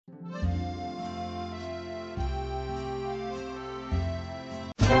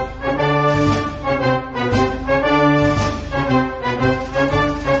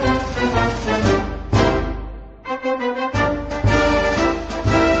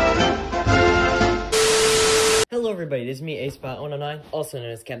everybody, this is me, Aspot109, also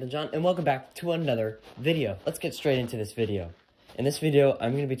known as Captain John, and welcome back to another video. Let's get straight into this video. In this video,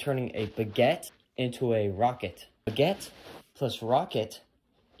 I'm going to be turning a baguette into a rocket. Baguette plus rocket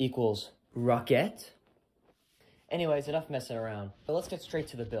equals rocket. Anyways, enough messing around. So let's get straight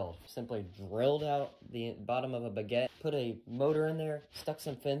to the build. Simply drilled out the bottom of a baguette, put a motor in there, stuck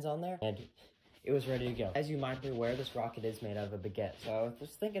some fins on there, and it was ready to go. As you might be aware, this rocket is made out of a baguette, so I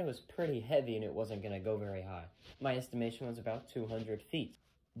was thinking it was pretty heavy and it wasn't going to go very high. My estimation was about 200 feet.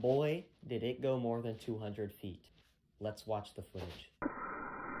 Boy, did it go more than 200 feet. Let's watch the footage.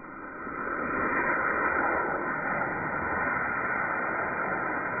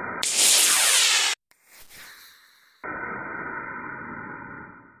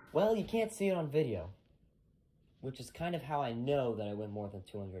 Well, you can't see it on video, which is kind of how I know that I went more than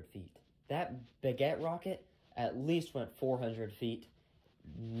 200 feet. That baguette rocket at least went 400 feet,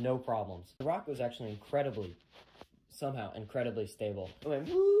 no problems. The rocket was actually somehow incredibly stable. It went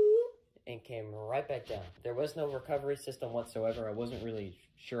whoop and came right back down. There was no recovery system whatsoever. I wasn't really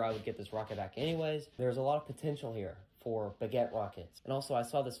sure I would get this rocket back anyways. There's a lot of potential here for baguette rockets. And also I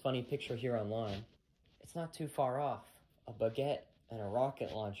saw this funny picture here online. It's not too far off. A baguette and a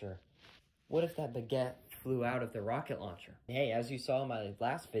rocket launcher. What if that baguette flew out of the rocket launcher? Hey, as you saw in my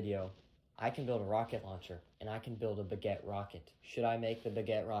last video, I can build a rocket launcher, and I can build a baguette rocket. Should I make the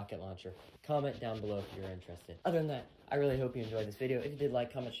baguette rocket launcher? Comment down below if you're interested. Other than that, I really hope you enjoyed this video. If you did,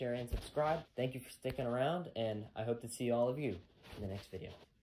 like, comment, share, and subscribe. Thank you for sticking around, and I hope to see all of you in the next video.